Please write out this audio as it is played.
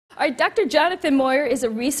Dr. Jonathan Moyer is a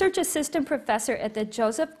research assistant professor at the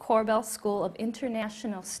Joseph Corbell School of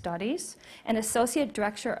International Studies and associate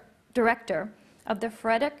director of the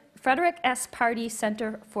Frederick S. Pardee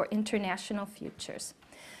Center for International Futures.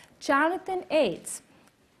 Jonathan aids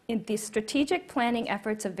in the strategic planning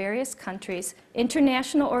efforts of various countries,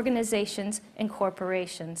 international organizations, and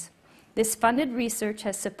corporations. This funded research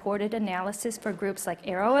has supported analysis for groups like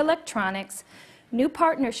Aero Electronics, New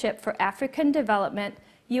Partnership for African Development,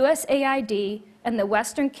 USAID, and the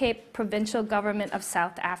Western Cape Provincial Government of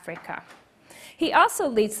South Africa. He also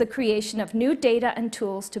leads the creation of new data and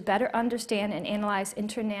tools to better understand and analyze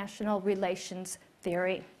international relations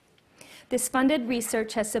theory. This funded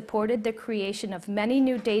research has supported the creation of many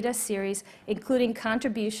new data series, including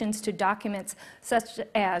contributions to documents such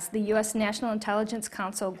as the U.S. National Intelligence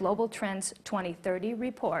Council Global Trends 2030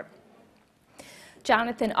 report.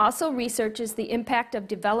 Jonathan also researches the impact of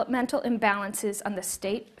developmental imbalances on the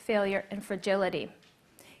state, failure, and fragility.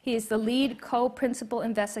 He is the lead co-principal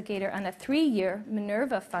investigator on a 3-year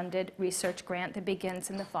Minerva-funded research grant that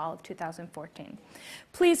begins in the fall of 2014.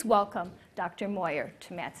 Please welcome Dr. Moyer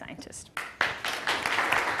to Mad Scientist.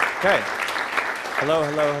 Okay. Hello,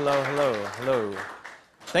 hello, hello, hello, hello.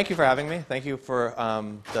 Thank you for having me. Thank you for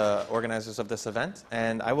the organizers of this event.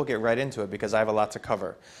 And I will get right into it because I have a lot to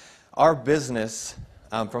cover. Our business,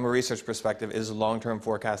 from a research perspective, is long-term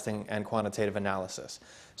forecasting and quantitative analysis.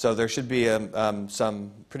 So there should be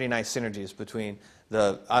some pretty nice synergies between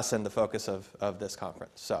us and the focus of this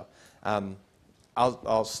conference. So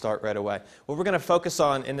I'll start right away. What we're going to focus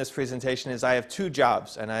on in this presentation is I have 2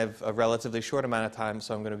 jobs, and I have a relatively short amount of time,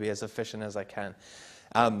 so I'm going to be as efficient as I can.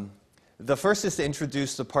 The first is to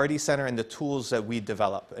introduce the Pardee Center and the tools that we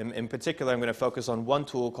develop. In particular, I'm going to focus on one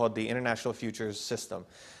tool called the International Futures System.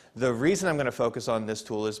 The reason I'm going to focus on this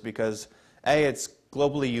tool is because, A, it's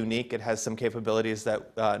globally unique. It has some capabilities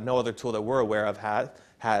that no other tool that we're aware of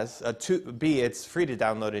has. B, it's free to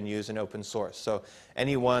download and use in open source. So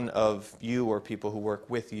any one of you or people who work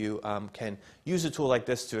with you can use a tool like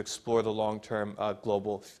this to explore the long-term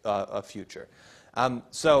global future.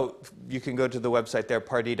 So you can go to the website there,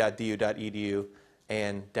 pardee.du.edu,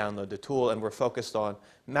 and download the tool. And we're focused on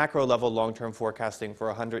macro-level long-term forecasting for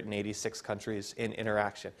 186 countries in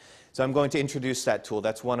interaction. So I'm going to introduce that tool.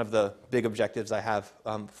 That's one of the big objectives I have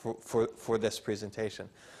for this presentation.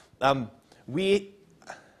 We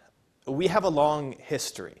have a long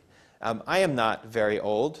history. I am not very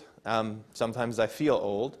old. Sometimes I feel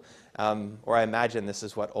old, or I imagine this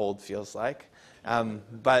is what old feels like.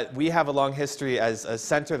 But we have a long history as a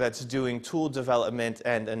center that's doing tool development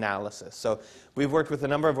and analysis. So we've worked with a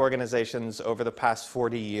number of organizations over the past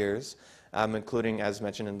 40 years, including, as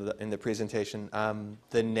mentioned in the presentation,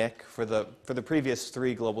 the NIC for the previous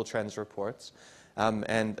 3 global trends reports,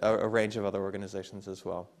 and a range of other organizations as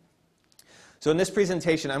well. So in this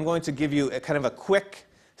presentation, I'm going to give you kind of a quick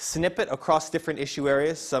snippet across different issue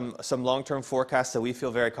areas, some long-term forecasts that we feel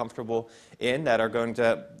very comfortable in that are going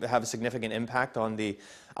to have a significant impact on the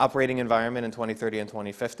operating environment in 2030 and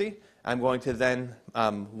 2050. I'm going to then,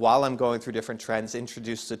 while I'm going through different trends,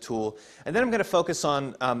 introduce the tool. And then I'm going to focus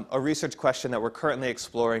on a research question that we're currently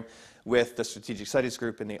exploring with the Strategic Studies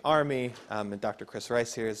Group in the Army. And Dr. Chris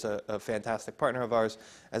Rice here is a fantastic partner of ours,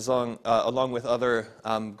 along with other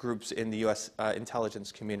groups in the U.S.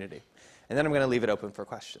 intelligence community. And then I'm going to leave it open for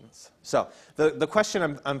questions. So the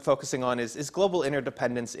question I'm focusing on is global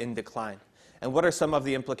interdependence in decline? And what are some of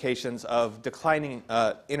the implications of declining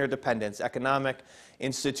interdependence, economic,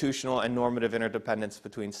 institutional, and normative interdependence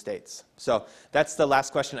between states? So that's the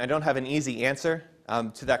last question. I don't have an easy answer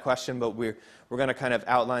to that question, but we're going to kind of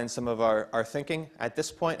outline some of our thinking at this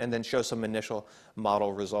point and then show some initial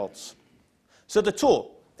model results. So the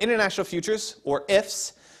tool, International Futures, or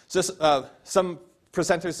IFS. So some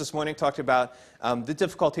presenters this morning talked about the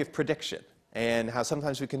difficulty of prediction and how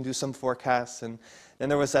sometimes we can do some forecasts. And then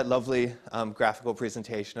there was that lovely graphical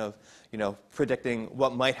presentation of, predicting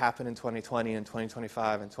what might happen in 2020 and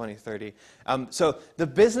 2025 and 2030. So the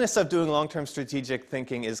business of doing long-term strategic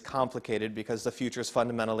thinking is complicated because the future is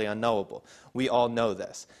fundamentally unknowable. We all know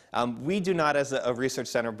this. We do not, as a research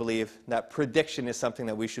center, believe that prediction is something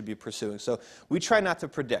that we should be pursuing. So we try not to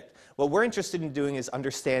predict. What we're interested in doing is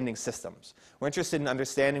understanding systems. We're interested in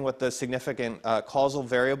understanding what the significant causal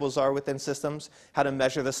variables are within systems, how to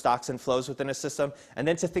measure the stocks and flows within a system, and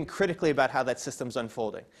then to think critically about how that system's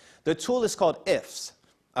unfolding. The tool is called IFS,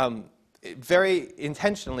 very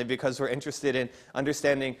intentionally because we're interested in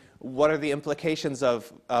understanding what are the implications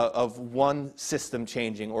of one system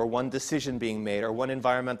changing or one decision being made or one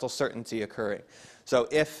environmental certainty occurring. So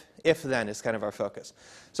if then is kind of our focus.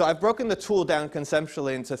 So I've broken the tool down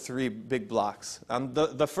conceptually into 3 big blocks.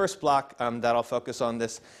 The first block that I'll focus on,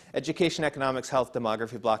 this education, economics, health,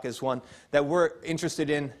 demography block, is one that we're interested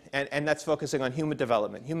in, and that's focusing on human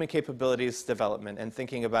development, human capabilities development, and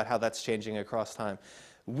thinking about how that's changing across time.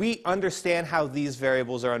 We understand how these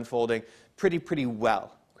variables are unfolding pretty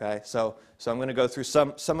well. Okay? So I'm going to go through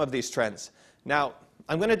some of these trends. Now,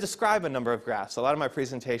 I'm going to describe a number of graphs. A lot of my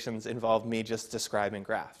presentations involve me just describing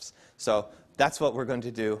graphs. So that's what we're going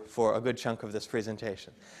to do for a good chunk of this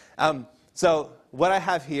presentation. So what I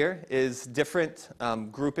have here is different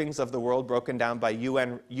groupings of the world broken down by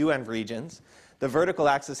UN regions. The vertical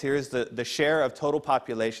axis here is the share of total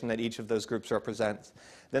population that each of those groups represents.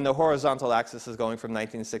 Then the horizontal axis is going from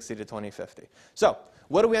 1960 to 2050. So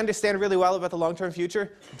what do we understand really well about the long-term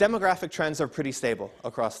future? Demographic trends are pretty stable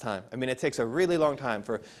across time. I mean, it takes a really long time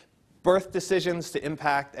for birth decisions to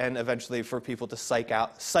impact and eventually for people to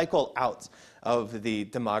cycle out of the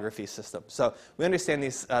demography system. So we understand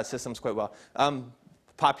these systems quite well.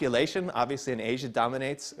 Population, obviously in Asia,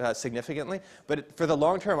 dominates significantly. But for the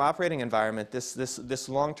long-term operating environment, this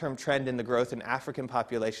long-term trend in the growth in African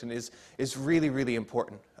population is really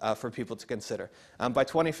important for people to consider. By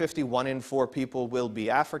 2050, 1 in 4 people will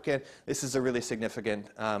be African. This is a really significant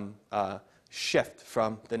shift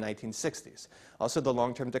from the 1960s. Also, the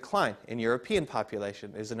long-term decline in European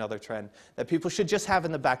population is another trend that people should just have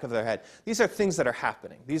in the back of their head. These are things that are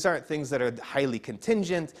happening. These aren't things that are highly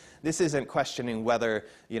contingent. This isn't questioning whether,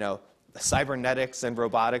 cybernetics and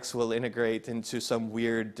robotics will integrate into some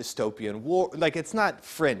weird dystopian war. Like, it's not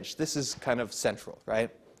fringe. This is kind of central, right?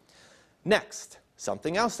 Next,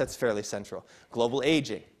 something else that's fairly central, global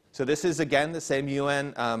aging. So this is, again, the same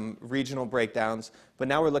UN regional breakdowns, but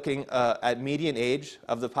now we're looking at median age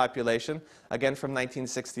of the population, again, from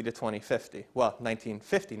 1960 to 2050. Well,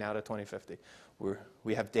 1950 now to 2050.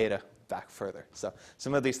 We have data back further. So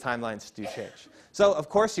some of these timelines do change. So, of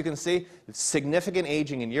course, you can see significant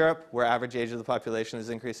aging in Europe, where average age of the population is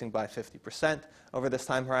increasing by 50% over this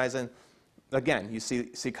time horizon. Again, you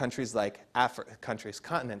see countries like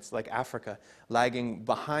continents like Africa lagging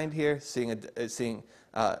behind here, seeing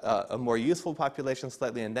a more youthful population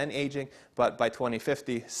slightly and then aging, but by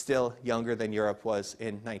 2050, still younger than Europe was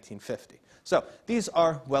in 1950. So these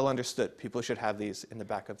are well understood. People should have these in the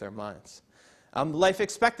back of their minds. Life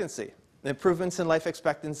expectancy. Improvements in life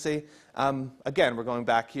expectancy. Again, we're going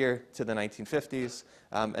back here to the 1950s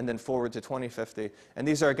and then forward to 2050. And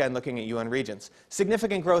these are, again, looking at UN regions.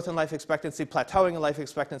 Significant growth in life expectancy, plateauing in life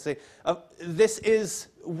expectancy. This is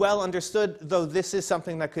well understood, though this is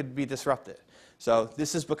something that could be disrupted. So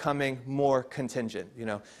this is becoming more contingent.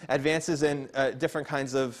 Advances in different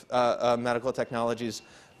kinds of medical technologies,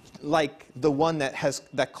 like the one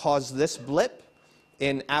that caused this blip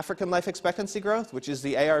in African life expectancy growth, which is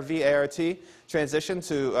the ARV-ART transition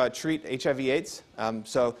to treat HIV/AIDS,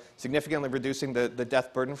 so significantly reducing the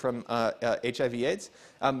death burden from HIV/AIDS.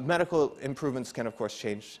 Medical improvements can, of course,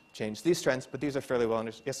 change these trends, but these are fairly well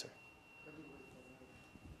understood. Yes, sir.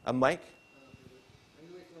 A mic?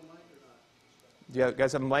 Do you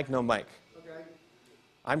guys have a mic? No mic. Okay.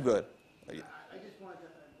 I'm good. I just wanted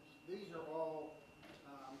to, these are all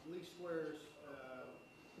least squares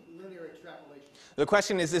linear extrapolation. The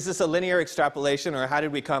question is this a linear extrapolation, or how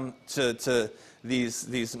did we come to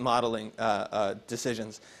these modeling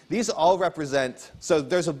decisions? These all represent, so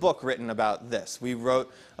there's a book written about this. We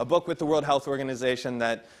wrote a book with the World Health Organization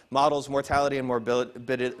that models mortality and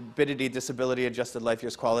morbidity, disability-adjusted life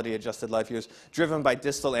years, quality-adjusted life years, driven by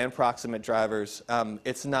distal and proximate drivers.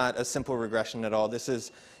 It's not a simple regression at all. This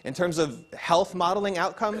is, in terms of health modeling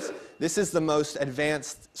outcomes, this is the most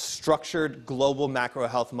advanced, structured, global macro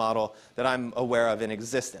health model that I'm aware of in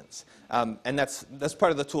existence. And that's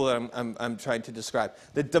part of the tool that I'm trying to describe.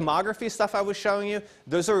 The demography stuff I was showing you,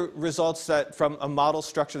 those are results that from a model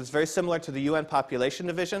structure that's very similar to the UN population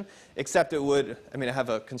division, except it would, I mean, I have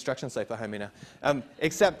a construction site behind me now,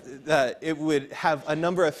 except it would have a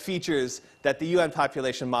number of features that the UN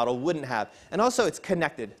population model wouldn't have. And also it's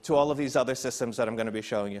connected to all of these other systems that I'm going to be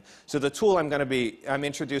showing you. So the tool I'm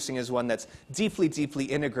introducing is one that's deeply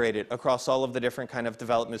integrated across all of the different kind of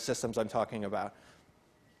development systems I'm talking about.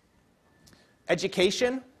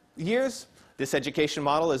 Education years. This education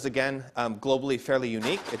model is, again, globally fairly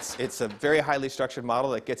unique. It's a very highly structured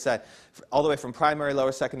model that gets at all the way from primary,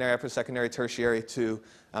 lower secondary, upper secondary, tertiary to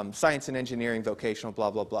science and engineering, vocational,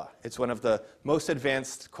 blah, blah, blah. It's one of the most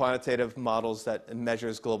advanced quantitative models that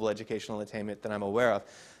measures global educational attainment that I'm aware of.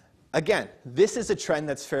 Again, this is a trend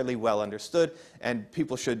that's fairly well understood, and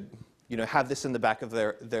people should have this in the back of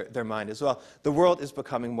their mind as well. The world is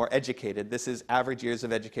becoming more educated. This is average years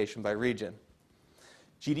of education by region.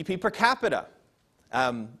 GDP per capita.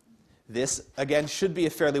 This, again, should be a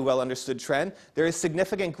fairly well understood trend. There is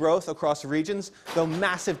significant growth across regions, though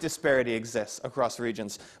massive disparity exists across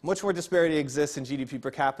regions. Much more disparity exists in GDP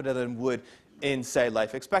per capita than would in, say,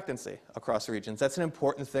 life expectancy across regions. That's an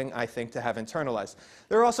important thing, I think, to have internalized.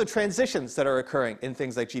 There are also transitions that are occurring in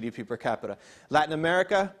things like GDP per capita. Latin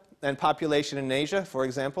America and population in Asia, for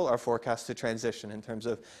example, are forecast to transition in terms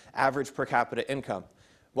of average per capita income.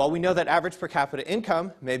 While we know that average per capita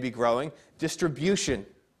income may be growing, distribution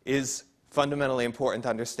is fundamentally important to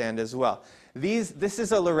understand as well. This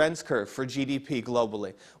is a Lorenz curve for GDP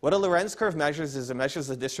globally. What a Lorenz curve measures is it measures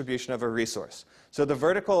the distribution of a resource. So the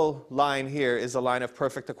vertical line here is a line of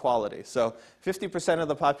perfect equality. So 50% of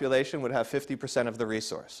the population would have 50% of the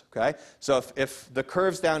resource. Okay? So if the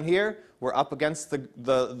curves down here were up against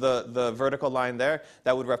the vertical line there,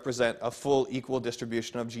 that would represent a full equal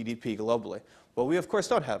distribution of GDP globally. Well, we of course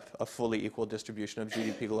don't have a fully equal distribution of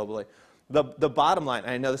GDP globally. The bottom line,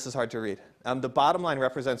 and I know this is hard to read, the bottom line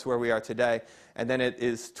represents where we are today, and then it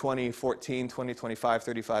is 2014, 2025,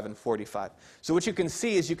 35, and 45. So what you can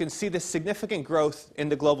see is you can see this significant growth in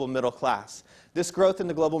the global middle class. This growth in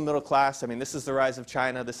the global middle class, I mean, this is the rise of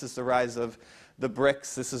China, this is the rise of the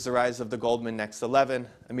BRICS, this is the rise of the Goldman Next 11.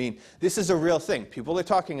 I mean, this is a real thing. People are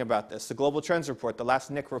talking about this. The Global Trends Report, the last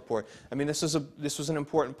NIC report, I mean, this was an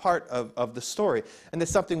important part of the story, and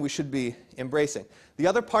it's something we should be embracing. The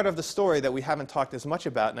other part of the story that we haven't talked as much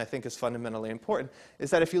about, and I think is fundamentally important, is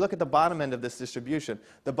that if you look at the bottom end of this distribution,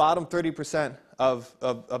 the bottom 30% of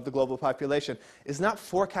the global population is not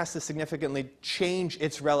forecast to significantly change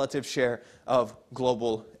its relative share of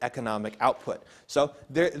global economic output. So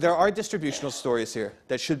there are distributional stories here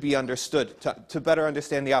that should be understood to better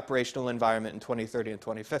understand the operational environment in 2030 and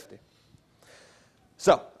 2050.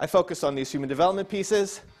 So I focused on these human development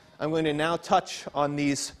pieces. I'm going to now touch on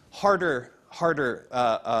these harder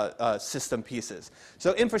system pieces.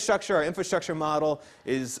 So infrastructure, our infrastructure model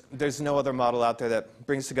is, there's no other model out there that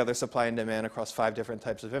brings together supply and demand across 5 different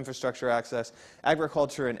types of infrastructure access.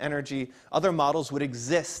 Agriculture and energy, other models would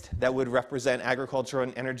exist that would represent agriculture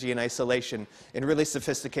and energy in isolation in really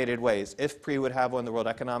sophisticated ways. IFPRI would have one, the World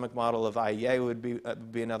Economic Model of IEA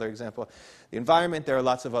would be another example. The environment, there are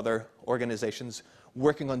lots of other organizations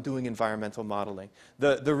working on doing environmental modeling.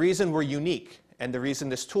 The reason we're unique, and the reason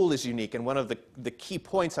this tool is unique, and one of the key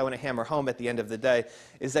points I want to hammer home at the end of the day,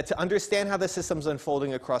 is that to understand how the system's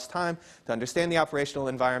unfolding across time, to understand the operational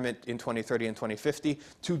environment in 2030 and 2050,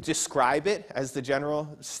 to describe it, as the general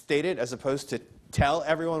stated, as opposed to tell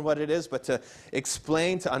everyone what it is, but to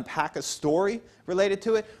explain, to unpack a story related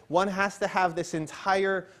to it, one has to have this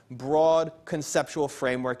entire broad conceptual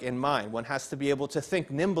framework in mind. One has to be able to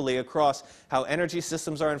think nimbly across how energy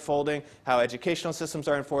systems are unfolding, how educational systems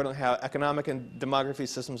are unfolding, how economic and demography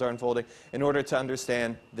systems are unfolding in order to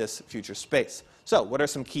understand this future space. So what are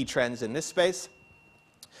some key trends in this space?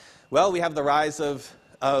 Well, we have the rise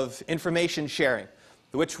of information sharing,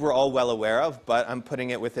 which we're all well aware of, but I'm putting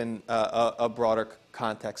it within a broader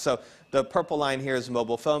context. So the purple line here is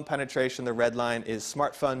mobile phone penetration. The red line is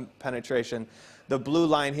smartphone penetration. The blue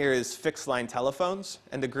line here is fixed line telephones,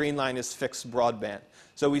 and the green line is fixed broadband.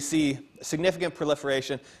 So we see significant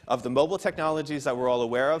proliferation of the mobile technologies that we're all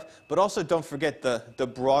aware of, but also don't forget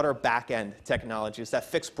the broader back-end technologies. That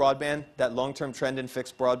fixed broadband, that long-term trend in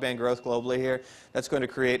fixed broadband growth globally here, that's going to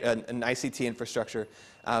create an ICT infrastructure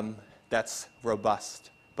that's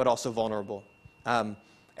robust, but also vulnerable.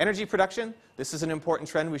 Energy production, this is an important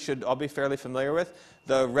trend we should all be fairly familiar with.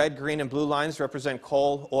 The red, green, and blue lines represent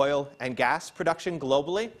coal, oil, and gas production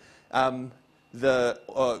globally. The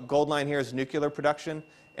gold line here is nuclear production,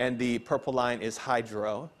 and the purple line is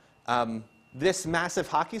hydro. This massive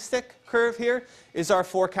hockey stick curve here is our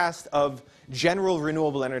forecast of general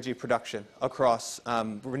renewable energy production across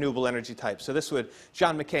renewable energy types. So this would,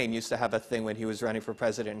 John McCain used to have a thing when he was running for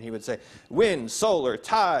president, and he would say, wind, solar,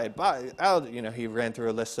 tide, you know, he ran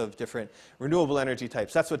through a list of different renewable energy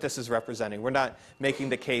types. That's what this is representing. We're not making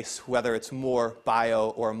the case whether it's more bio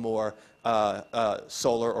or more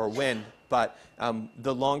solar or wind, but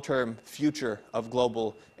the long-term future of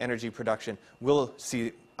global energy production will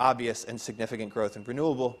see obvious and significant growth in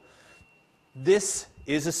renewable. This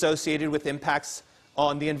is associated with impacts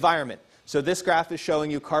on the environment. So this graph is showing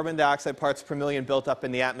you carbon dioxide parts per million built up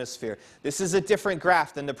in the atmosphere. This is a different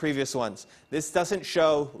graph than the previous ones. This doesn't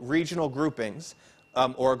show regional groupings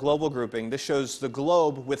or a global grouping. This shows the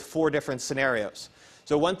globe with 4 different scenarios.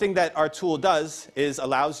 So one thing that our tool does is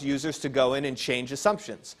allows users to go in and change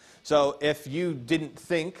assumptions. So if you didn't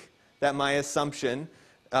think that my assumption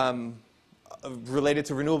related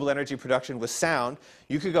to renewable energy production was sound,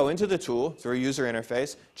 you could go into the tool through a user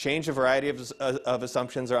interface, change a variety of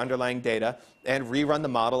assumptions or underlying data, and rerun the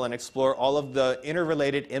model and explore all of the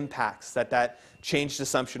interrelated impacts that that changed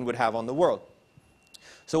assumption would have on the world.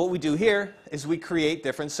 So what we do here is we create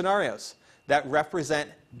different scenarios that represent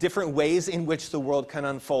different ways in which the world can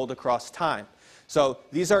unfold across time. So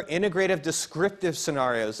these are integrative descriptive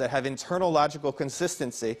scenarios that have internal logical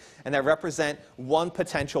consistency and that represent one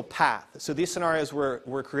potential path. So these scenarios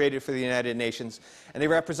were created for the United Nations, and they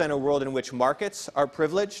represent a world in which markets are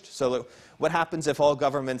privileged. So what happens if all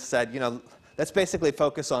governments said, you know, let's basically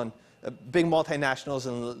focus on big multinationals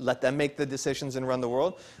and let them make the decisions and run the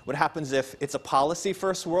world? What happens if it's a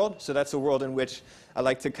policy-first world? So that's a world in which I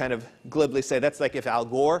like to kind of glibly say that's like if Al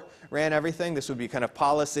Gore ran everything. This would be kind of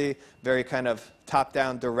policy, very kind of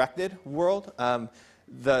top-down directed world.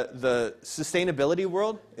 The sustainability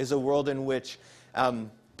world is a world in which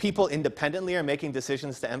people independently are making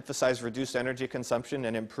decisions to emphasize reduced energy consumption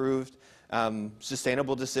and improved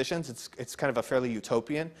sustainable decisions. It's kind of a fairly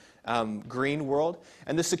utopian green world.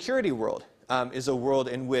 And the security world is a world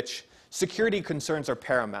in which security concerns are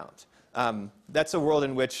paramount. That's a world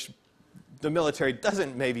in which the military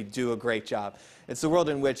doesn't maybe do a great job. It's a world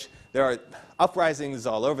in which there are uprisings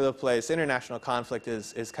all over the place. International conflict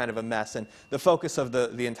is kind of a mess. And the focus of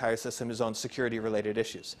the entire system is on security-related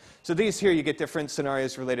issues. So these here, you get different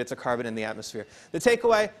scenarios related to carbon in the atmosphere. The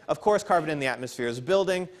takeaway, of course, carbon in the atmosphere is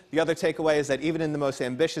building. The other takeaway is that even in the most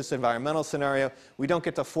ambitious environmental scenario, we don't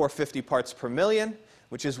get to 450 parts per million,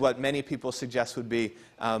 which is what many people suggest would be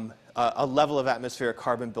a level of atmospheric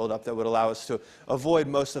carbon buildup that would allow us to avoid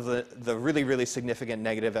most of the really, really significant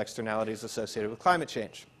negative externalities associated with climate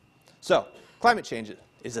change. So climate change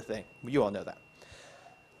is a thing. You all know that.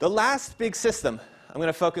 The last big system I'm going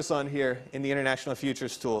to focus on here in the International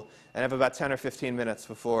Futures tool, and I have about 10 or 15 minutes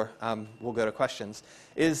before we'll go to questions,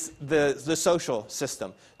 is the social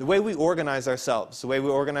system, the way we organize ourselves, the way we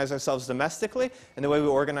organize ourselves domestically, and the way we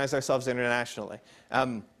organize ourselves internationally.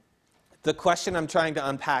 The question I'm trying to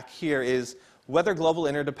unpack here is whether global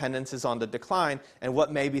interdependence is on the decline and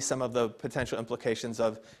what may be some of the potential implications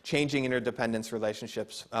of changing interdependence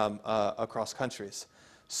relationships across countries.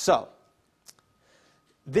 So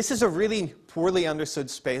this is a really poorly understood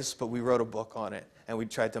space, but we wrote a book on it, and we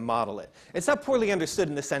tried to model it. It's not poorly understood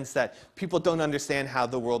in the sense that people don't understand how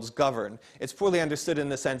the world's governed. It's poorly understood in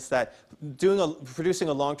the sense that producing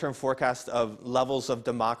a long-term forecast of levels of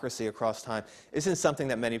democracy across time isn't something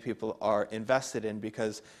that many people are invested in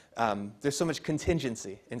because there's so much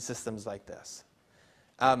contingency in systems like this.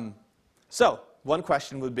 So one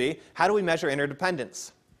question would be, how do we measure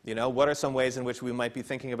interdependence? You know, what are some ways in which we might be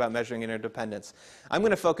thinking about measuring interdependence? I'm going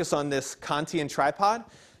to focus on this Kantian tripod.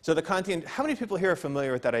 So the Kantian, how many people here are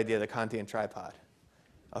familiar with that idea, the Kantian tripod?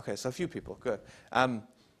 Okay, so a few people, good.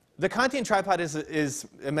 The Kantian tripod is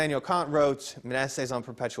Immanuel Kant wrote in Essays on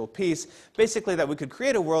Perpetual Peace, basically that we could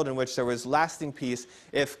create a world in which there was lasting peace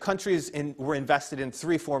if countries were invested in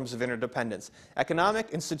three forms of interdependence: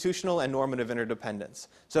 economic, institutional, and normative interdependence.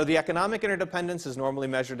 So the economic interdependence is normally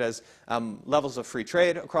measured as levels of free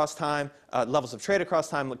trade across time,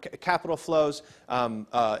 capital flows,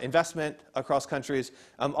 investment across countries.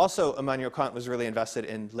 Also, Immanuel Kant was really invested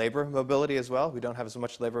in labor mobility as well. We don't have as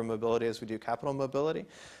much labor mobility as we do capital mobility.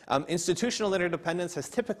 Institutional interdependence has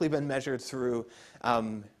typically been measured through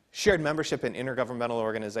shared membership in intergovernmental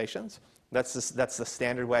organizations. That's the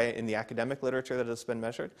standard way in the academic literature that it's been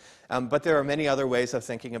measured. But there are many other ways of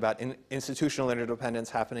thinking about institutional interdependence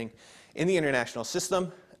happening in the international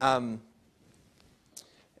system.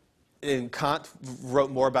 Kant wrote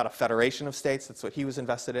more about a federation of states. That's what he was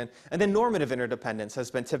invested in. And then normative interdependence has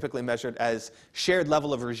been typically measured as shared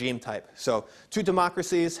level of regime type. So two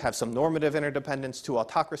democracies have some normative interdependence. Two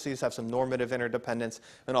autocracies have some normative interdependence.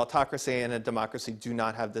 An autocracy and a democracy do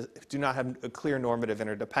not have a clear normative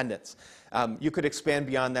interdependence. You could expand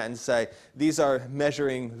beyond that and say these are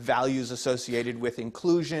measuring values associated with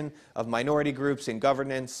inclusion of minority groups in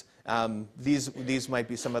governance. These might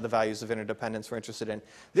be some of the values of interdependence we're interested in.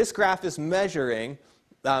 This graph is measuring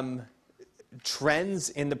trends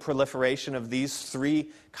in the proliferation of these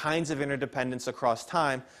three kinds of interdependence across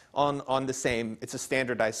time on the same, it's a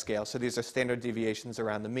standardized scale. So these are standard deviations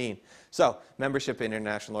around the mean. So membership in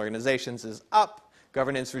international organizations is up.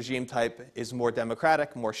 Governance regime type is more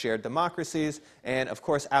democratic, more shared democracies. And of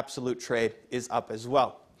course, absolute trade is up as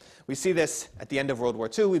well. We see this at the end of World War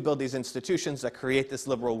II. We build these institutions that create this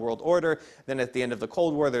liberal world order. Then at the end of the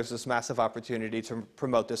Cold War, there's this massive opportunity to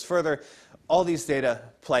promote this further. All these data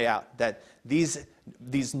play out that these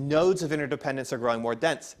nodes of interdependence are growing more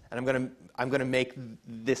dense. And I'm going to make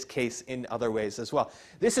this case in other ways as well.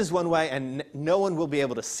 This is one way, and no one will be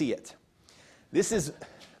able to see it. This is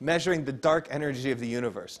measuring the dark energy of the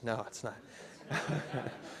universe. No, it's not.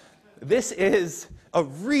 This is a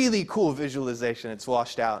really cool visualization. It's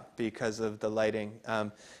washed out because of the lighting.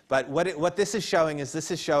 But what this is showing is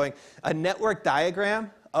a network diagram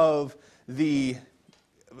of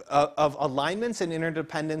alignments and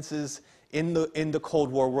interdependences in the Cold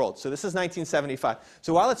War world. So this is 1975.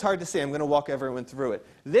 So while it's hard to see, I'm going to walk everyone through it.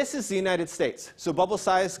 This is the United States. So bubble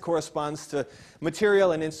size corresponds to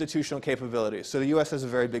material and institutional capabilities. So the US has a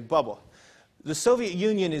very big bubble. The Soviet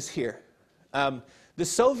Union is here. The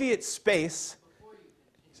Soviet space...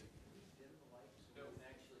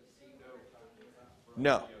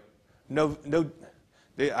 No.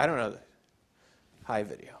 I don't know. Hi,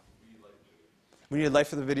 video. We need light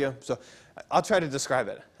for the video. So I'll try to describe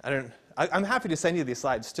it. I'm happy to send you these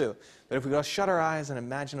slides too. But if we go shut our eyes and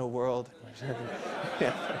imagine a world.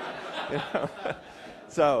 Yeah, you know.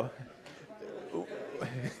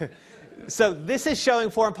 So this is showing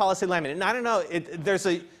foreign policy alignment. And I don't know, there's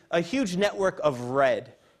a huge network of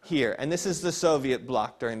red here. And this is the Soviet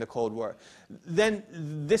bloc during the Cold War. Then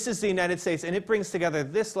this is the United States, and it brings together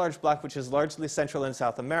this large bloc, which is largely Central and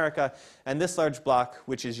South America, and this large bloc,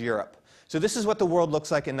 which is Europe. So this is what the world looks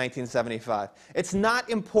like in 1975. It's not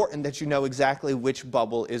important that you know exactly which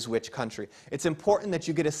bubble is which country. It's important that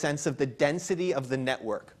you get a sense of the density of the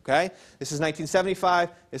network. Okay? This is 1975.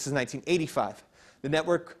 This is 1985. The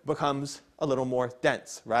network becomes a little more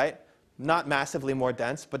dense, right? Not massively more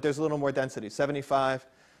dense, but there's a little more density, 75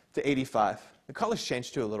 to 85. The colors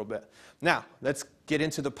change too a little bit. Now, let's get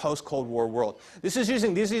into the post-Cold War world. These are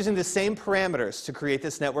using the same parameters to create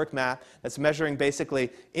this network map that's measuring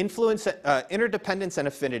basically influence, interdependence and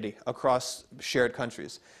affinity across shared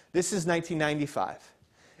countries. This is 1995.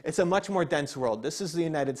 It's a much more dense world. This is the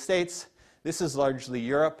United States. This is largely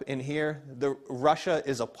Europe in here. Russia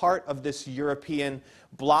is a part of this European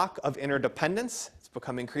bloc of interdependence. It's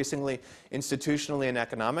become increasingly institutionally and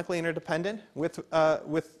economically interdependent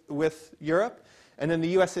with Europe. And then the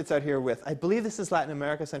US sits out here with, I believe this is Latin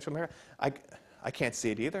America, Central America. I can't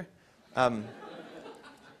see it either. And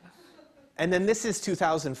then this is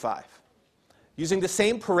 2005. Using the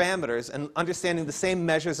same parameters and understanding the same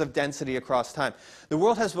measures of density across time, the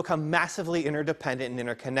world has become massively interdependent and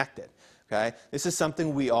interconnected. Okay? This is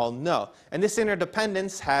something we all know. And this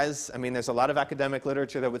interdependence has, there's a lot of academic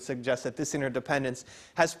literature that would suggest that this interdependence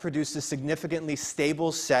has produced a significantly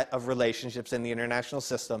stable set of relationships in the international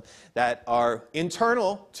system that are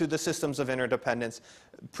internal to the systems of interdependence,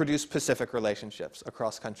 produce Pacific relationships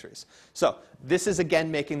across countries. So this is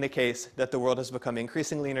again making the case that the world has become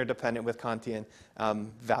increasingly interdependent with Kantian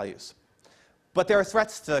values. But there are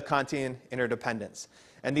threats to Kantian interdependence.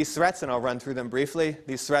 And these threats, and I'll run through them briefly,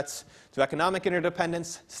 these threats to economic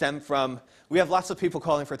interdependence stem from, we have lots of people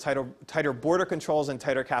calling for tighter border controls and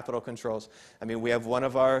tighter capital controls. We have one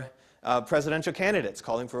of our presidential candidates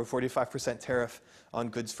calling for a 45% tariff on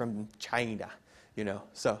goods from China.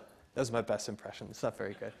 So that was my best impression. It's not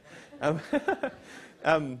very good.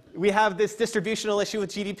 We have this distributional issue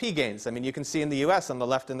with GDP gains. You can see in the US on the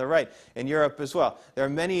left and the right, in Europe as well. There are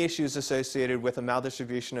many issues associated with a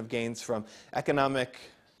maldistribution of gains from economic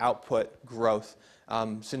output growth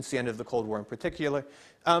since the end of the Cold War in particular.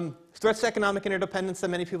 Threats to economic interdependence that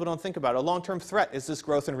many people don't think about. A long-term threat is this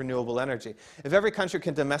growth in renewable energy. If every country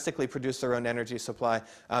can domestically produce their own energy supply,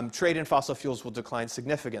 trade in fossil fuels will decline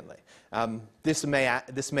significantly. This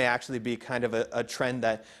may actually be kind of a trend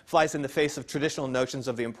that flies in the face of traditional notions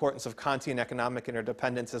of the importance of Kantian economic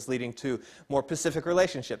interdependence as leading to more Pacific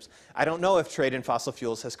relationships. I don't know if trade in fossil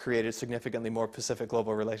fuels has created significantly more Pacific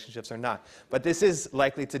global relationships or not, but this is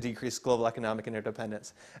likely to decrease global economic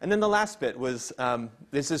interdependence. And then the last bit was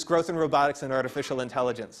this is growth in robotics and artificial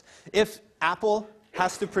intelligence. If Apple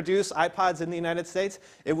has to produce iPods in the United States,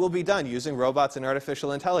 it will be done using robots and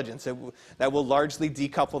artificial intelligence. That will largely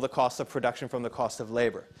decouple the cost of production from the cost of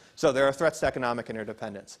labor. So there are threats to economic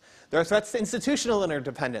interdependence. There are threats to institutional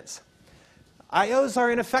interdependence. IOs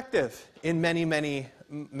are ineffective in many, many,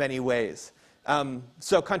 many ways.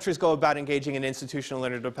 So countries go about engaging in institutional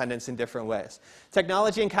interdependence in different ways.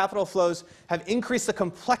 Technology and capital flows have increased the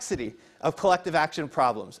complexity of collective action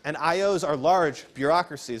problems. And IOs are large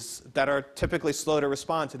bureaucracies that are typically slow to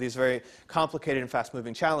respond to these very complicated and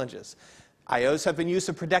fast-moving challenges. IOs have been used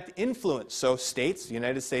to protect influence. So states, the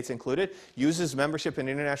United States included, uses membership in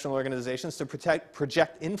international organizations to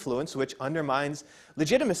project influence, which undermines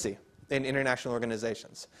legitimacy in international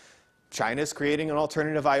organizations. China is creating an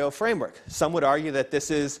alternative I/O framework. Some would argue that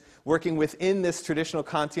this is working within this traditional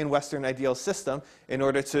Kantian Western ideal system in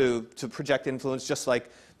order to project influence, just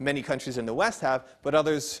like many countries in the West have. But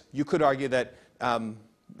others, you could argue that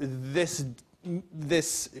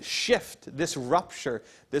this shift, this rupture,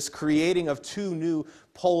 this creating of two new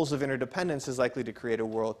poles of interdependence is likely to create a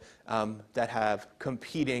world that have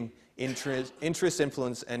competing interest,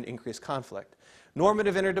 influence, and increased conflict.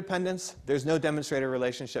 Normative interdependence, there's no demonstrated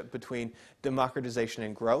relationship between democratization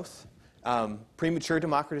and growth. Premature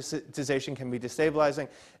democratization can be destabilizing,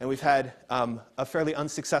 and we've had a fairly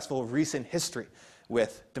unsuccessful recent history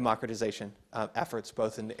with democratization efforts,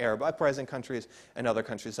 both in the Arab uprising countries and other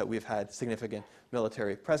countries that we've had significant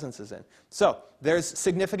military presences in. So there's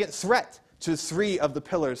significant threat to three of the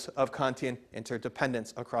pillars of Kantian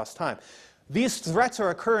interdependence across time. These threats are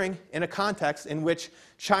occurring in a context in which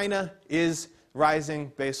China is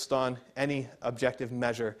rising based on any objective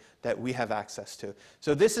measure that we have access to.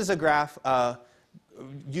 So this is a graph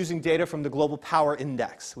using data from the Global Power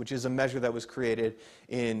Index, which is a measure that was created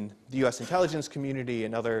in the U.S. intelligence community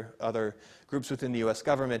and other groups within the U.S.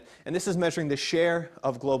 government. And this is measuring the share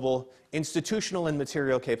of global institutional and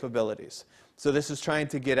material capabilities. So this is trying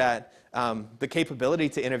to get at the capability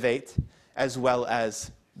to innovate, as well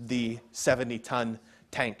as the 70-ton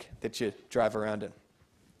tank that you drive around in.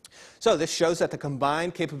 So this shows that the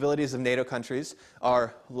combined capabilities of NATO countries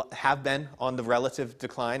have been on the relative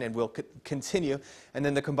decline and will continue, and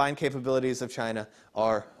then the combined capabilities of China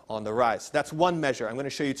are on the rise. That's one measure. I'm going to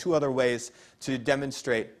show you two other ways to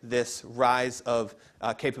demonstrate this rise of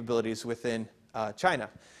capabilities within China.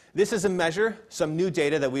 This is a measure, some new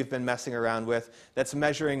data that we've been messing around with, that's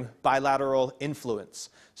measuring bilateral influence.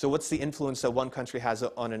 So what's the influence that one country has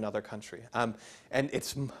on another country? And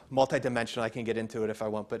it's multidimensional. I can get into it if I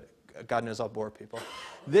want, but God knows I'll bore people.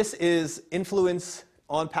 This is influence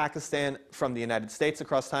on Pakistan from the United States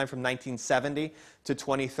across time from 1970 to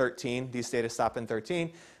 2013. These data stop in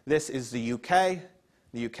 13. This is the UK.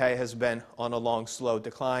 The UK has been on a long, slow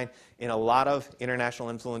decline in a lot of international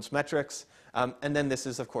influence metrics. And then this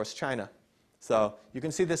is, of course, China. So you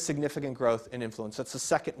can see this significant growth in influence. That's the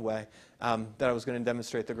second way that I was going to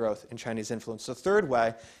demonstrate the growth in Chinese influence. The third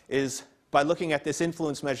way is by looking at this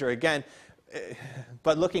influence measure again,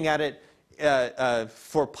 but looking at it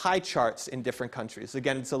for pie charts in different countries.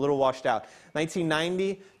 Again, it's a little washed out.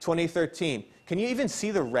 1990, 2013. Can you even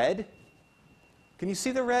see the red? Can you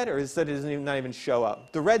see the red, or does it not even show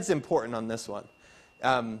up? The red's important on this one.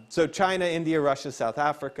 So China, India, Russia, South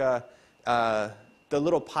Africa, the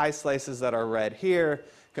little pie slices that are red here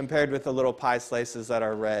compared with the little pie slices that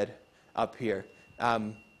are red up here.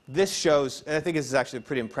 This shows, and I think this is actually a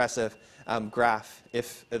pretty impressive graph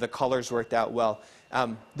if the colors worked out well.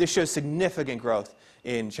 This shows significant growth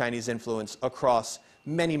in Chinese influence across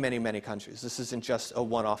many, many, many countries. This isn't just a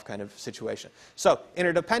one-off kind of situation. So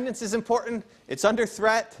interdependence is important. It's under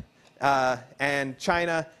threat. And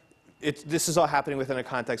China, this is all happening within a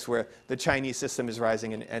context where the Chinese system is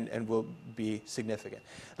rising and will be significant.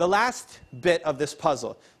 The last bit of this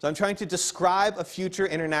puzzle. So I'm trying to describe a future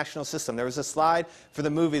international system. There was a slide for the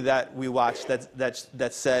movie that we watched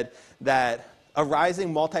that said that a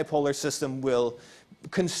rising multipolar system will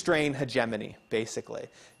constrain hegemony, basically.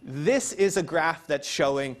 This is a graph that's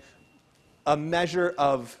showing a measure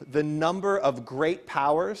of the number of great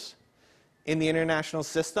powers in the international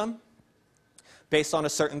system based on a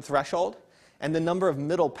certain threshold, and the number of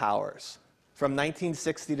middle powers from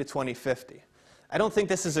 1960 to 2050. I don't think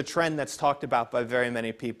this is a trend that's talked about by very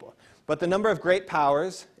many people. But the number of great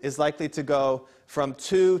powers is likely to go from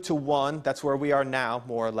 2 to 1. That's where we are now,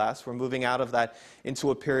 more or less. We're moving out of that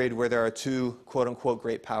into a period where there are 2, quote-unquote,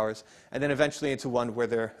 great powers, and then eventually into one where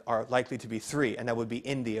there are likely to be 3, and that would be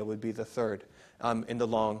India would be the third in the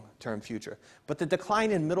long-term future. But the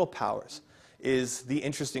decline in middle powers is the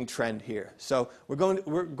interesting trend here. So we're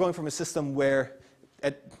going from a system where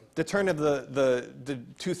at the turn of the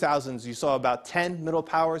 2000s, you saw about 10 middle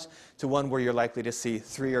powers to one where you're likely to see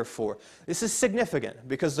 3 or 4. This is significant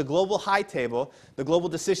because the global high table, the global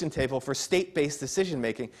decision table for state-based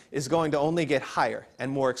decision-making is going to only get higher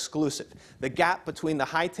and more exclusive. The gap between the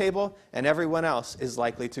high table and everyone else is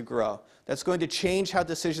likely to grow. That's going to change how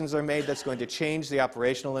decisions are made. That's going to change the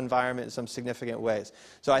operational environment in some significant ways.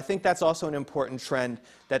 So I think that's also an important trend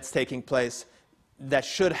that's taking place that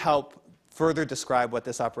should help further describe what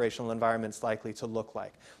this operational environment is likely to look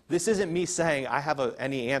like. This isn't me saying I have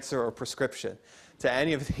any answer or prescription to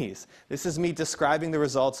any of these. This is me describing the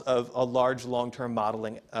results of a large long-term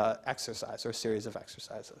modeling exercise or series of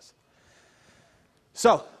exercises.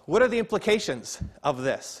 So what are the implications of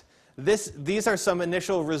this? these are some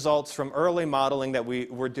initial results from early modeling that we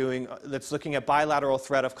were doing that's looking at bilateral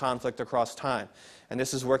threat of conflict across time. And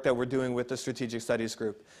this is work that we're doing with the Strategic Studies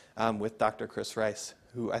Group with Dr. Chris Rice,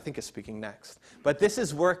 who I think is speaking next. But this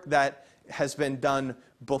is work that has been done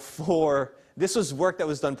before. This was work that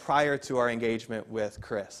was done prior to our engagement with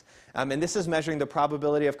Chris. And this is measuring the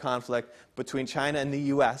probability of conflict between China and the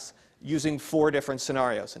US using 4 different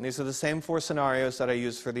scenarios. And these are the same 4 scenarios that I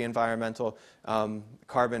used for the environmental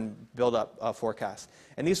carbon buildup forecast.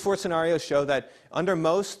 And these 4 scenarios show that under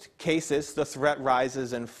most cases, the threat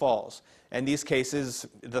rises and falls. In these cases,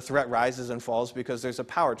 the threat rises and falls because there's a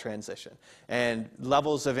power transition. And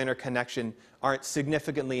levels of interconnection aren't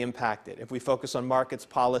significantly impacted. If we focus on markets,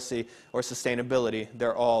 policy, or sustainability,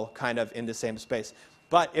 they're all kind of in the same space.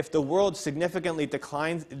 But if the world significantly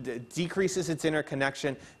decreases its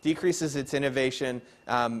interconnection, decreases its innovation,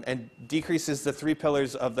 and decreases the 3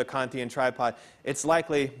 pillars of the Kantian tripod, it's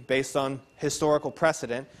likely, based on historical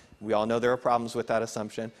precedent, we all know there are problems with that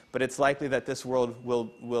assumption, but it's likely that this world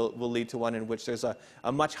will lead to one in which there's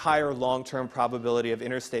a much higher long-term probability of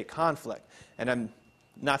interstate conflict. And I'm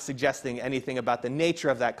not suggesting anything about the nature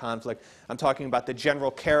of that conflict. I'm talking about the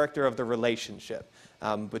general character of the relationship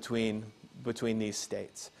between these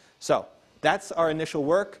states. So that's our initial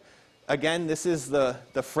work. Again, this is the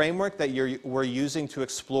framework that we're using to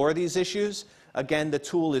explore these issues. Again, the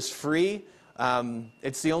tool is free.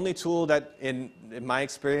 It's the only tool that, in my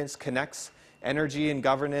experience, connects energy and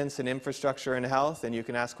governance and infrastructure and health. And you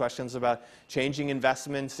can ask questions about changing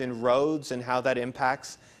investments in roads and how that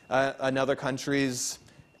impacts another country's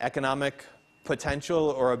economic potential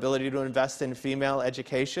or ability to invest in female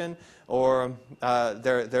education or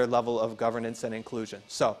their level of governance and inclusion.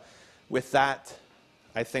 So with that,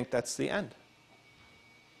 I think that's the end.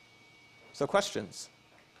 So questions?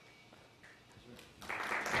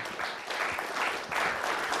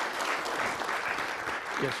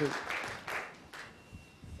 Yes, sir.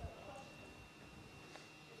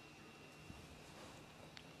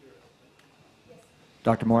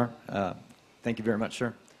 Dr. Moyer, thank you very much,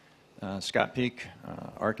 sir. Scott Peak,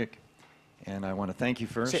 Arctic, and I want to thank you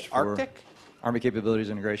first Say for Arctic? Army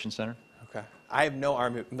Capabilities Integration Center. Okay. I have no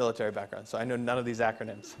Army military background, so I know none of these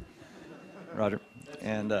acronyms. Roger.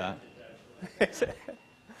 And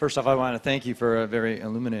first off, I want to thank you for a very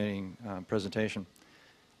illuminating presentation.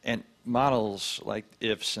 And models like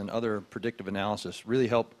IFS and other predictive analysis really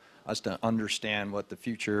help us to understand what the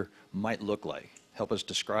future might look like, help us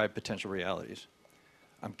describe potential realities.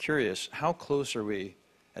 I'm curious, how close are we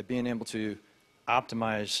at being able to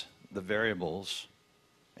optimize the variables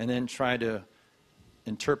and then try to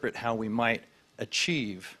interpret how we might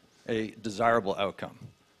achieve a desirable outcome?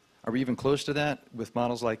 Are we even close to that with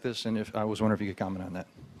models like this? And I was wondering if you could comment on that.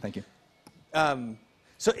 Thank you.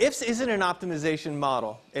 So IFS isn't an optimization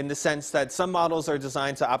model in the sense that some models are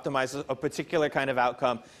designed to optimize a particular kind of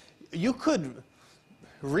outcome. You could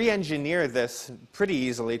re-engineer this pretty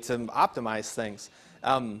easily to optimize things.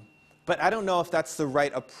 But I don't know if that's the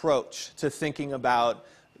right approach to thinking about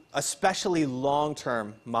especially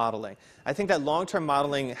long-term modeling. I think that long-term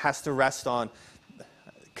modeling has to rest on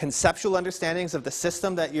conceptual understandings of the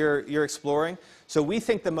system that you're exploring. So we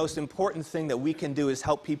think the most important thing that we can do is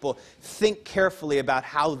help people think carefully about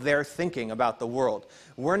how they're thinking about the world.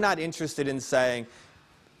 We're not interested in saying,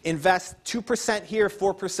 invest 2% here,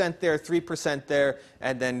 4% there, 3% there,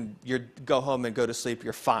 and then you go home and go to sleep,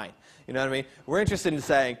 you're fine. You know what I mean? We're interested in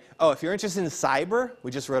saying, oh, if you're interested in cyber,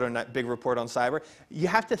 we just wrote a big report on cyber, you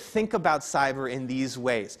have to think about cyber in these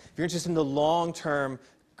ways. If you're interested in the long-term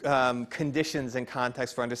conditions and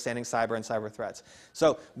context for understanding cyber and cyber threats.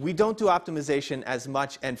 So we don't do optimization as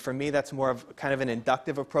much, and for me that's more of kind of an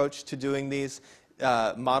inductive approach to doing these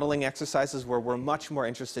modeling exercises where we're much more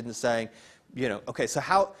interested in saying, you know, okay, so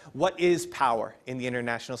what is power in the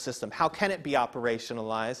international system? How can it be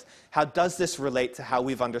operationalized? How does this relate to how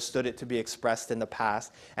we've understood it to be expressed in the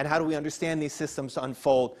past? And how do we understand these systems to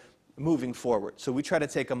unfold moving forward? So we try to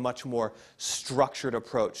take a much more structured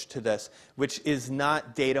approach to this, which is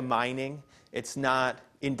not data mining. It's not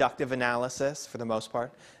inductive analysis for the most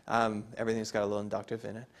part. Everything's got a little inductive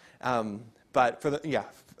in it. But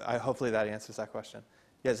hopefully that answers that question.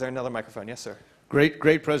 Yeah, is there another microphone? Yes, sir.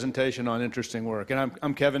 Great presentation on interesting work. And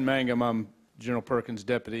I'm Kevin Mangum. I'm General Perkins'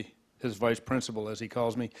 deputy, his vice principal, as he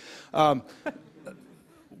calls me.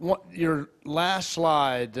 Your last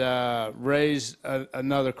slide raised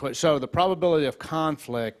another question. So the probability of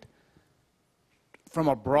conflict, in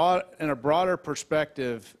a broader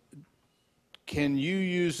perspective, can you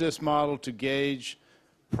use this model to gauge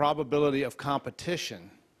probability of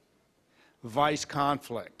competition, vice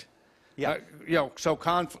conflict? Yeah. So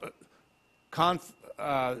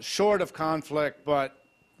short of conflict, but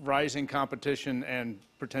rising competition and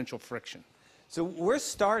potential friction? So we're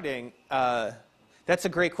starting, that's a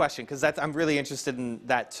great question, because I'm really interested in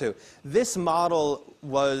that too. This model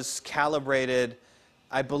was calibrated,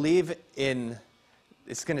 I believe,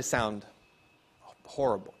 it's going to sound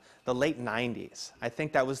horrible, the late 90s. I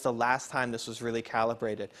think that was the last time this was really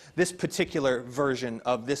calibrated. This particular version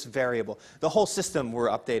of this variable. The whole system we're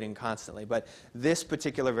updating constantly, but this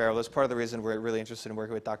particular variable is part of the reason we're really interested in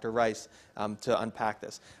working with Dr. Rice to unpack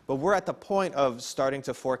this. But we're at the point of starting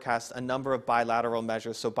to forecast a number of bilateral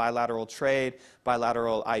measures, so bilateral trade,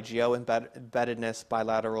 bilateral IGO embeddedness,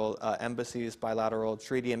 bilateral embassies, bilateral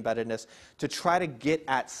treaty embeddedness, to try to get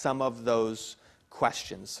at some of those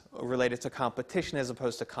questions related to competition as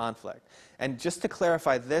opposed to conflict. And just to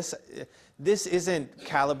clarify, this isn't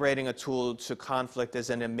calibrating a tool to conflict as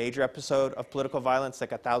in a major episode of political violence,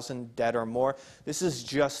 like 1,000 dead or more. This is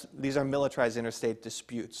just, these are militarized interstate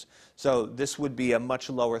disputes. So this would be a much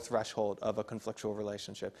lower threshold of a conflictual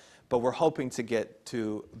relationship. But we're hoping to get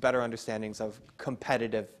to better understandings of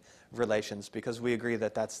competitive relations, because we agree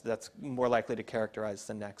that that's more likely to characterize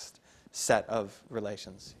the next set of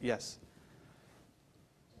relations. Yes?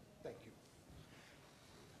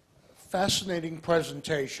 Fascinating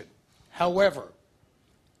presentation. However,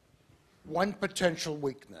 one potential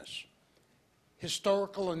weakness.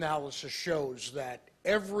 Historical analysis shows that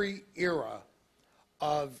every era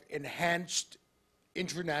of enhanced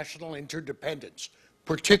international interdependence,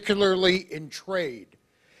 particularly in trade,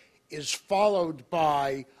 is followed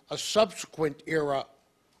by a subsequent era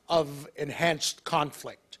of enhanced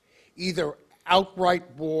conflict, either outright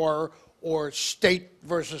war or state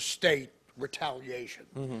versus state retaliation.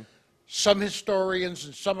 Mm-hmm. Some historians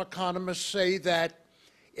and some economists say that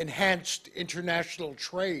enhanced international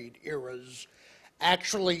trade eras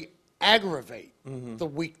actually aggravate the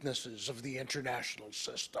weaknesses of the international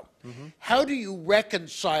system. How do you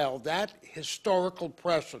reconcile that historical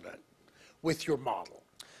precedent with your model?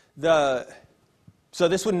 So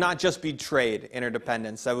this would not just be trade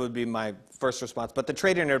interdependence. That would be my first response. But the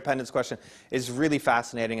trade interdependence question is really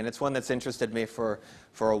fascinating, and it's one that's interested me for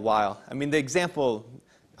a while. I mean, the example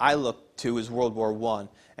I look to is World War I,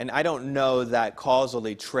 and I don't know that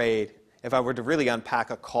causally trade, if I were to really unpack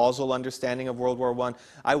a causal understanding of World War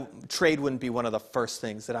I, trade wouldn't be one of the first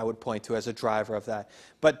things that I would point to as a driver of that.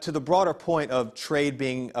 But to the broader point of trade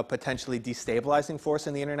being a potentially destabilizing force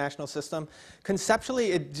in the international system,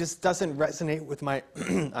 conceptually it just doesn't resonate with my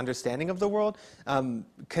understanding of the world.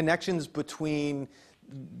 Connections between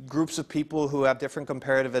groups of people who have different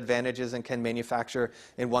comparative advantages and can manufacture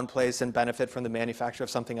in one place and benefit from the manufacture of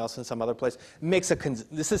something else in some other place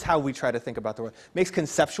this is how we try to think about the world. Makes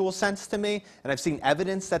conceptual sense to me, and I've seen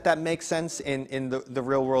evidence that that makes sense in the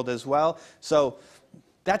real world as well. So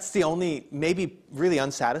that's the only maybe really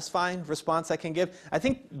unsatisfying response I can give. I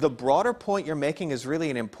think the broader point you're making is really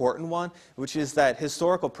an important one, which is that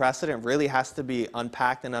historical precedent really has to be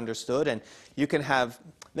unpacked and understood, and you can have.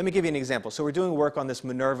 Let me give you an example. So we're doing work on this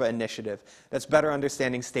Minerva initiative that's better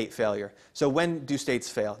understanding state failure. So when do states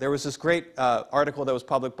fail? There was this great article that was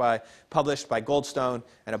published by Goldstone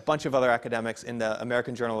and a bunch of other academics in the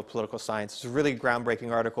American Journal of Political Science. It's a really groundbreaking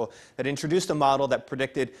article that introduced a model that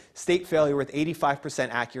predicted state failure with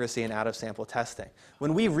 85% accuracy in out-of-sample testing.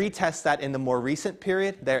 When we retest that in the more recent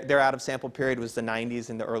period, their out-of-sample period was the 90s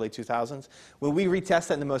and the early 2000s. When we retest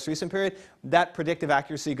that in the most recent period, that predictive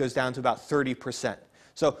accuracy goes down to about 30%.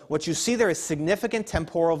 So what you see there is significant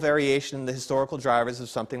temporal variation in the historical drivers of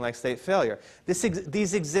something like state failure.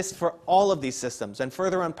 These exist for all of these systems. And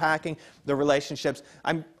further unpacking the relationships,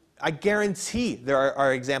 I guarantee there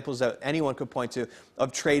are examples that anyone could point to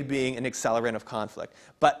of trade being an accelerant of conflict.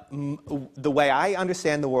 But the way I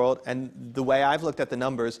understand the world and the way I've looked at the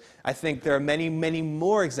numbers, I think there are many, many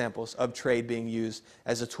more examples of trade being used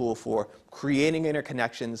as a tool for creating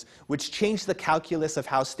interconnections, which change the calculus of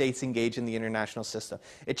how states engage in the international system.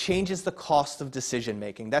 It changes the cost of decision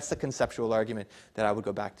making. That's the conceptual argument that I would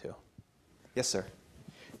go back to. Yes, sir.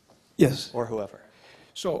 Yes. Or whoever.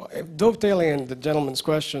 So dovetailing on the gentleman's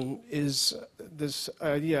question is this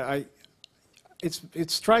idea.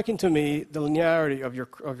 It's striking to me the linearity of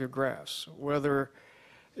your graphs. Whether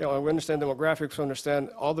we understand demographics, we understand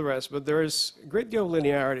all the rest, but there is a great deal of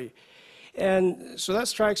linearity, and so that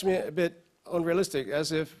strikes me a bit unrealistic.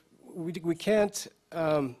 As if we can't.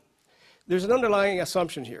 There's an underlying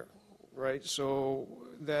assumption here, right? So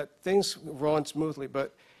that things run smoothly,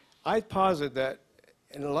 but I posit that.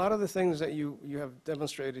 And a lot of the things that you have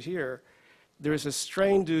demonstrated here, there is a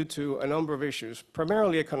strain due to a number of issues,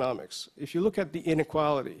 primarily economics. If you look at the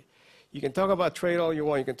inequality, You can talk about trade all you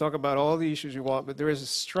want, you can talk about all the issues you want, but there is a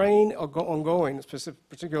strain ongoing,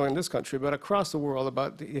 particularly in this country, but across the world,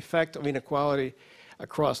 about the effect of inequality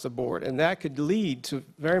across the board. And that could lead to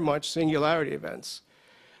very much singularity events.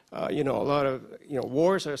 A lot of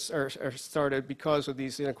wars are started because of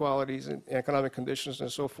these inequalities and economic conditions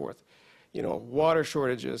and so forth. Water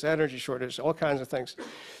shortages, energy shortages, all kinds of things.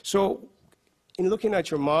 So in looking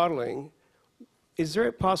at your modeling, is there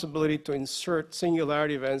a possibility to insert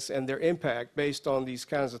singularity events and their impact based on these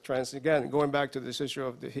kinds of trends? Again, going back to this issue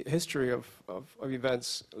of the history of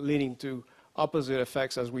events leading to opposite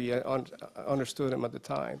effects as we understood them at the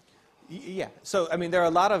time. Yeah. So, I mean, there are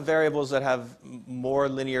a lot of variables that have more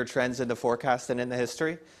linear trends in the forecast than in the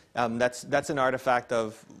history. That's an artifact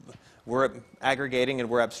of we're aggregating and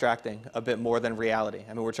we're abstracting a bit more than reality.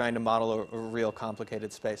 I mean, we're trying to model a real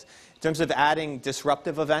complicated space. In terms of adding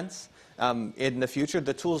disruptive events, in the future,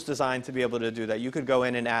 the tool's designed to be able to do that. You could go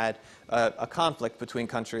in and add a conflict between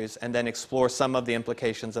countries and then explore some of the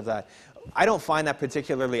implications of that. I don't find that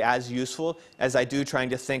particularly as useful as I do trying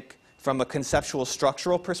to think from a conceptual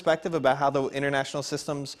structural perspective about how the international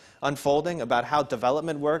system's unfolding, about how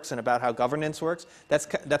development works and about how governance works.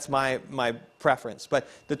 That's my preference. But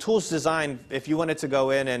the tool's designed, if you wanted to go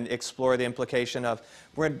in and explore the implication of,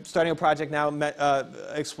 we're starting a project now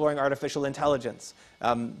exploring artificial intelligence.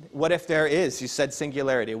 What if there is, you said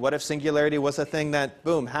singularity, what if singularity was a thing that,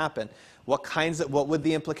 boom, happened? What would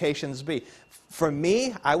the implications be? For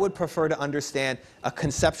me, I would prefer to understand a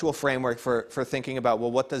conceptual framework for thinking about,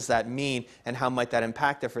 well, what does that mean and how might that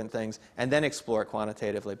impact different things, and then explore it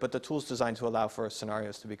quantitatively. But the tool's designed to allow for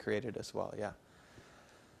scenarios to be created as well, yeah.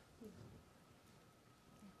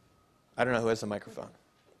 I don't know who has the microphone.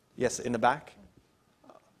 Yes, in the back?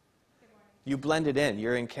 You blended in.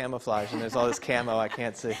 You're in camouflage, and there's all this camo I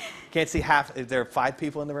can't see. Can't see half. Is there 5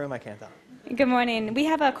 people in the room? I can't tell. Good morning. We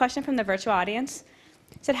have a question from the virtual audience.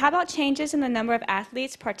 It said, how about changes in the number of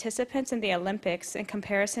athletes, participants in the Olympics in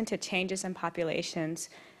comparison to changes in populations?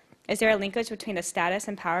 Is there a linkage between the status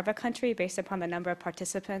and power of a country based upon the number of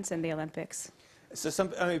participants in the Olympics? So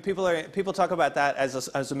people talk about that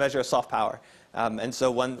as a measure of soft power. And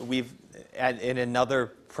so in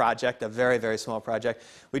another project, a very, very small project,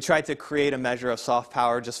 we tried to create a measure of soft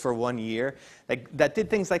power just for 1 year that did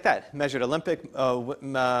things like that. Measured Olympic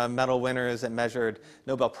medal winners, it measured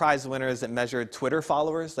Nobel Prize winners, it measured Twitter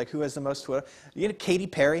followers, like who has the most Twitter. Katy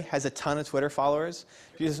Perry has a ton of Twitter followers.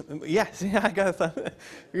 Yeah, I got a thumb.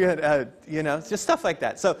 Just stuff like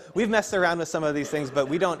that. So we've messed around with some of these things, but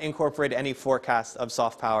we don't incorporate any forecast of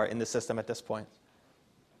soft power in the system at this point.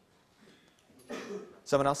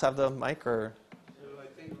 Someone else have the mic, or?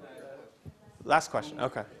 Last question.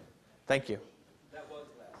 Okay. Thank you. That was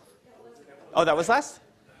last. Oh, that was last?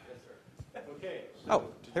 Yes, sir. Okay. Oh,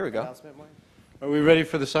 here we go. Are we ready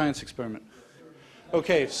for the science experiment?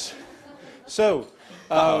 Okay. So,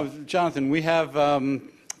 Jonathan, we have,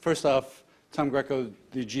 first off, Tom Greco,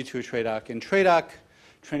 the G2 of TRADOC. In TRADOC,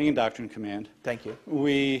 Training and Doctrine Command. Thank you.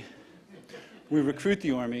 We recruit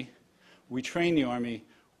the Army, we train the Army,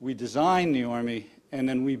 we design the Army, and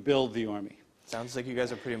then we build the Army. Sounds like you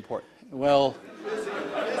guys are pretty important. Well,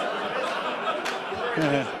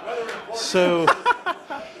 so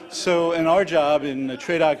in our job in the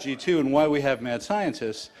TRADOC G2 and why we have mad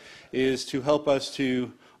scientists is to help us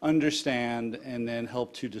to understand and then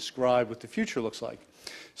help to describe what the future looks like.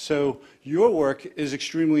 So your work is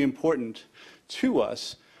extremely important to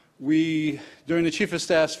us. During the Chief of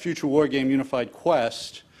Staff's Future War Game Unified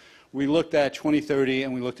Quest, we looked at 2030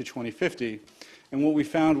 and we looked at 2050. And what we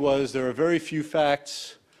found was there are very few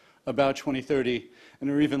facts about 2030, and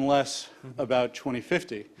there are even less about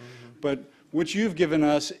 2050. But what you've given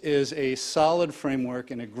us is a solid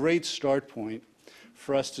framework and a great start point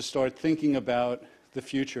for us to start thinking about the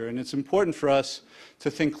future. And it's important for us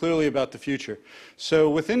to think clearly about the future.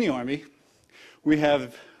 So within the Army, we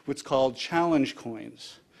have what's called challenge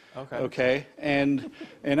coins. Okay? And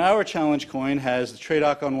our challenge coin has the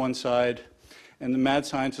TRADOC on one side and the Mad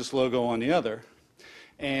Scientist logo on the other.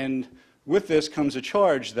 And with this comes a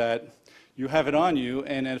charge that you have it on you,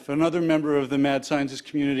 and if another member of the Mad Scientist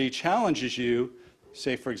community challenges you,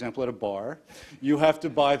 say, for example, at a bar, you have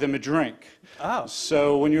to buy them a drink. Oh.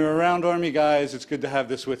 So when you're around Army guys, it's good to have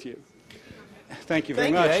this with you. Thank you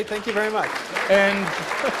very much. Hey, thank you very much. And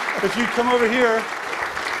if you come over here,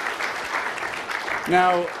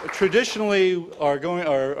 now, traditionally,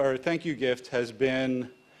 our thank you gift has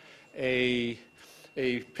been a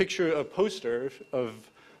picture, a poster of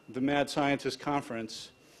the Mad Scientist Conference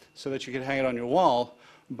so that you can hang it on your wall.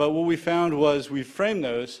 But what we found was we framed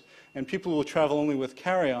those, and people who will travel only with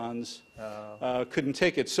carry-ons couldn't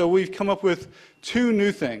take it. So we've come up with two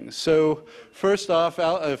new things. So first off,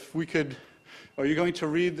 Al, if we could, are you going to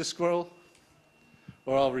read the scroll?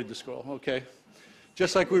 Or I'll read the scroll, okay.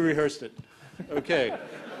 Just like we rehearsed it. Okay.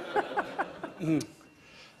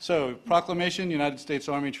 So, proclamation, United States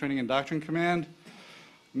Army Training and Doctrine Command,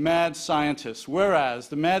 Mad Scientists. Whereas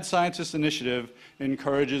the Mad Scientists Initiative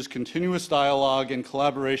encourages continuous dialogue and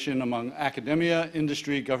collaboration among academia,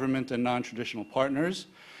 industry, government, and non-traditional partners.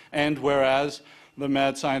 And whereas the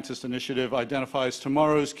Mad Scientist Initiative identifies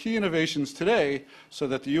tomorrow's key innovations today so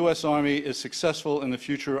that the U.S. Army is successful in the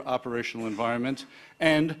future operational environment.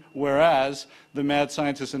 And whereas the Mad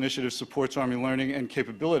Scientist Initiative supports Army learning and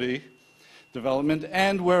capability development,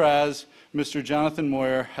 and whereas Mr. Jonathan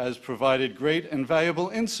Moyer has provided great and valuable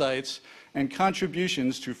insights and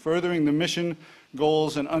contributions to furthering the mission,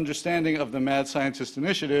 goals, and understanding of the Mad Scientist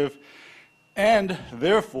Initiative, and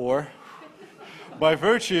therefore, by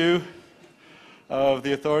virtue of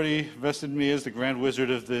the authority vested in me as the Grand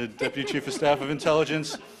Wizard of the Deputy Chief of Staff of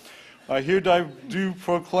Intelligence, I hereby do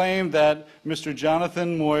proclaim that Mr.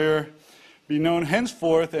 Jonathan Moyer be known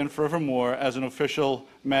henceforth and forevermore as an official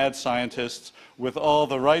mad scientist with all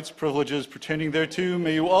the rights, privileges pertaining thereto.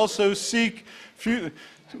 May you also seek the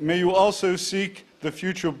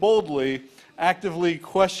future boldly, actively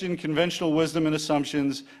question conventional wisdom and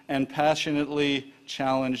assumptions, and passionately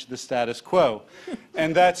challenge the status quo.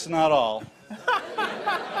 And that's not all.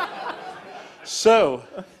 So,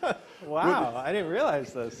 Wow, I didn't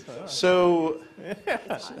realize this. so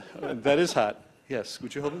that is hot. Yes,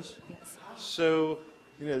 would you hold this? Yes. So,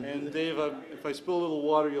 and Dave, if I spill a little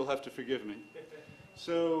water, you'll have to forgive me.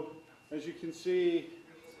 So, as you can see,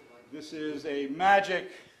 this is a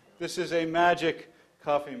magic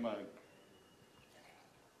coffee mug.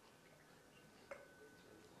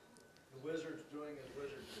 The wizard's doing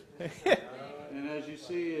his wizard. And as you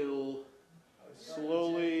see, it'll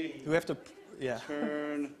slowly Do we have to, yeah.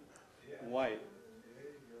 turn white.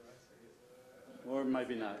 Or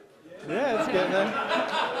maybe not. Yeah, it's getting there.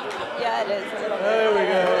 Yeah, it is a little bit. There we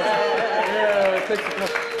go. Yeah, it takes a couple.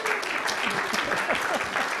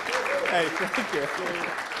 Hey, thank you.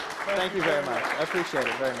 Thank you very much. I appreciate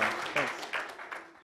it very much. Thanks.